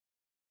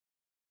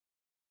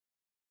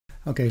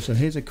Okay, so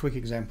here's a quick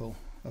example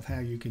of how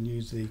you can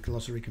use the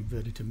Glossary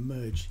Converter to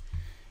merge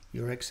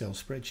your Excel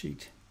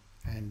spreadsheet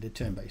and the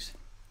term base.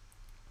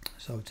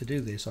 So to do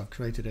this, I've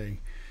created a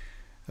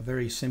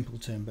very simple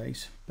term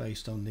base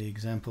based on the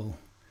example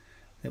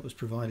that was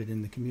provided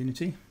in the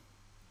community.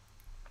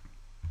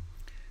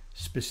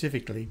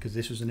 Specifically, because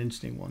this was an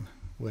interesting one,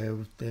 where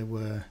there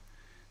were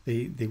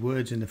the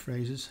words in the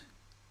phrases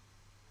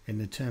in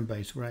the term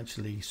base were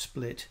actually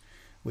split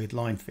with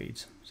line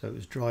feeds. So it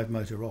was drive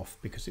motor off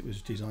because it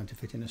was designed to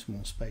fit in a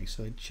small space,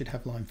 so it should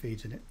have line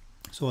feeds in it.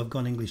 So I've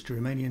gone English to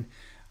Romanian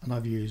and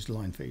I've used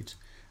line feeds,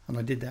 and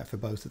I did that for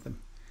both of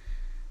them.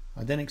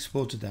 I then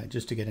exported that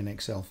just to get an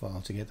Excel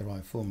file to get the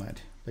right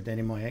format, but then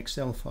in my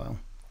Excel file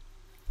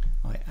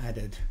I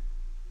added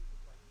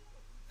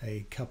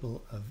a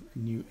couple of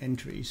new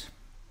entries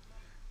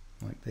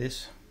like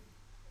this,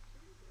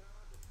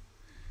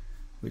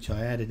 which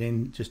I added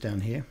in just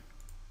down here.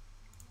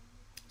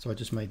 So I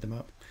just made them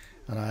up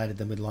and I added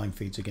them with line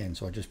feeds again,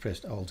 so I just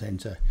pressed Alt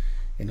Enter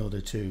in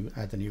order to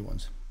add the new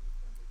ones.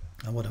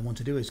 And what I want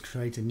to do is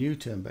create a new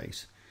term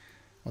base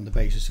on the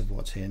basis of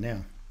what's here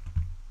now.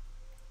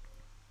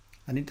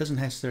 And it doesn't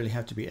necessarily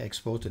have to be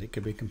exported, it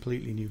could be a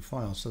completely new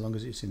file so long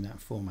as it's in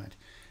that format,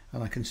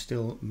 and I can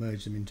still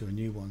merge them into a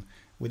new one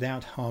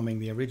without harming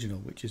the original,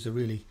 which is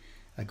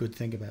a good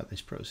thing about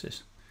this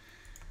process.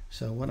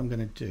 So what I'm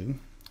going to do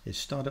is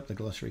start up the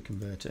Glossary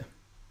Converter.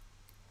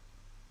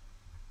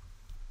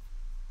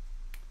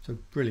 So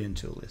brilliant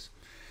tool this.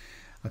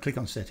 I'll click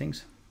on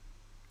settings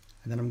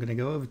and then I'm going to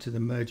go over to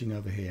the merging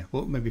over here.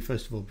 Well, maybe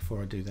first of all,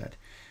 before I do that,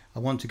 I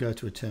want to go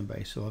to a term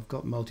base. So I've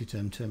got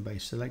MultiTerm term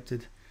base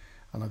selected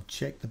and I've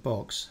checked the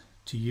box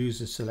to use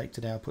the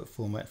selected output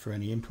format for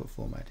any input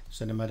format.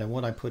 So no matter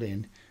what I put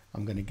in,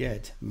 I'm going to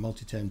get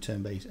MultiTerm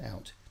term base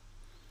out.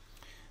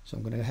 So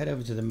I'm going to head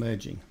over to the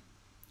merging,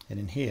 and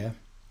in here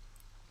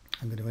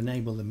I'm going to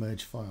enable the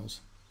merge files.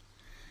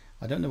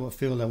 I don't know what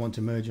field I want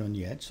to merge on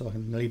yet, so I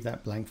can leave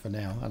that blank for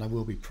now, and I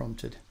will be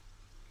prompted.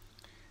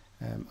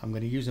 I'm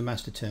going to use a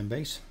master term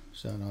base,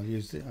 so I'll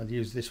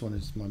use this one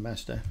as my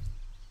master.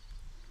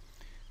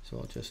 So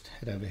I'll just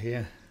head over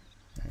here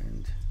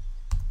and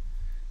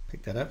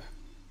pick that up.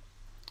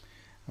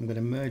 I'm going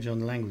to merge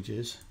on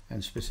languages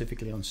and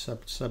specifically on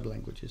sub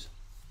languages,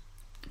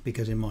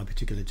 because in my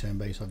particular term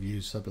base I've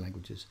used sub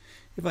languages.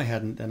 If I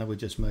hadn't, then I would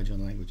just merge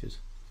on languages.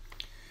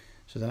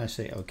 So then I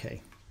say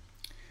OK.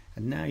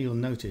 And now you'll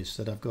notice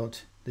that I've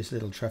got this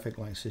little traffic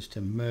light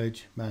system,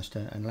 merge,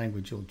 master and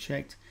language all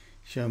checked,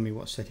 showing me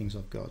what settings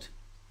I've got.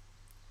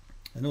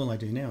 And all I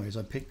do now is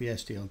I pick the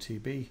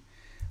SDLTB,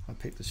 I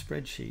pick the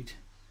spreadsheet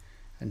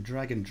and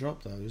drag and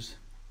drop those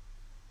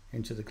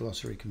into the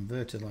Glossary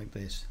Converter like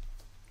this.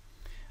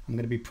 I'm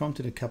going to be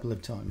prompted a couple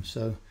of times,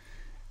 so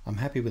I'm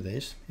happy with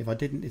this.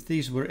 If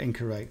these were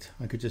incorrect,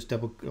 I could just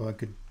double click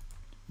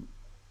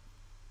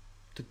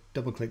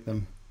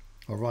them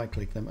or right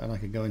click them and I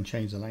could go and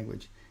change the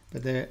language,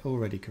 but they're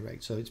already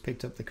correct, so it's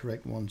picked up the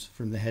correct ones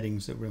from the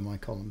headings that were in my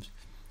columns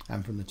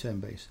and from the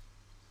term base.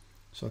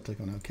 So I click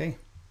on OK.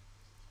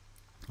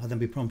 I'll then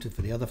be prompted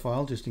for the other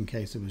file just in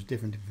case there was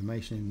different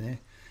information in there.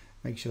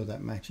 Make sure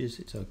that matches,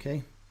 it's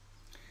OK.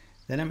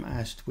 Then I'm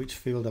asked which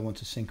field I want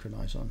to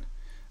synchronize on.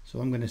 So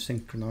I'm going to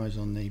synchronize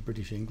on the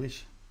British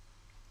English.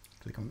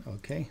 Click on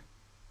OK.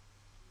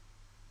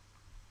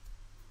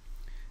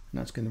 And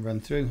that's going to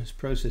run through. It's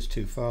processed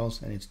 2 files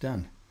and it's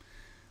done.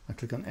 I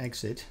click on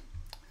Exit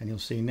and you'll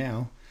see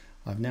now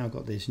I've now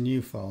got this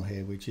new file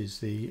here, which is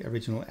the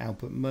original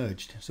output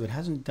merged. So it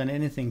hasn't done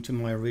anything to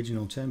my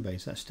original term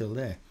base, that's still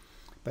there.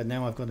 But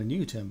now I've got a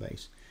new term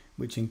base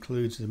which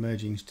includes the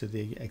mergings to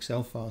the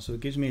Excel file, so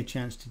it gives me a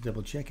chance to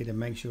double check it and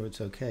make sure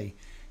it's okay,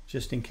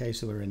 just in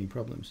case there were any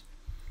problems.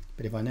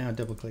 But if I now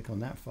double click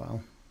on that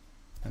file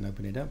and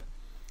open it up,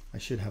 I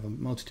should have a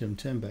MultiTerm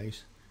term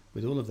base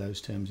with all of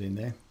those terms in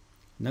there,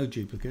 no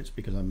duplicates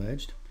because I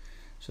merged.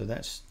 So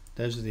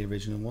those are the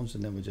original ones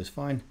and then we're just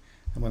fine.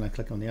 And when I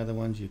click on the other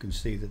ones, you can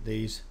see that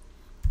these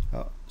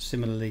are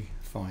similarly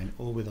fine,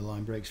 all with the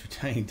line breaks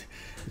retained.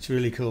 It's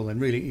really cool and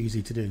really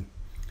easy to do.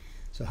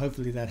 So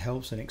hopefully that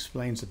helps and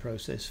explains the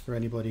process for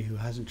anybody who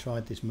hasn't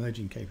tried this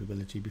merging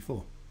capability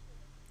before.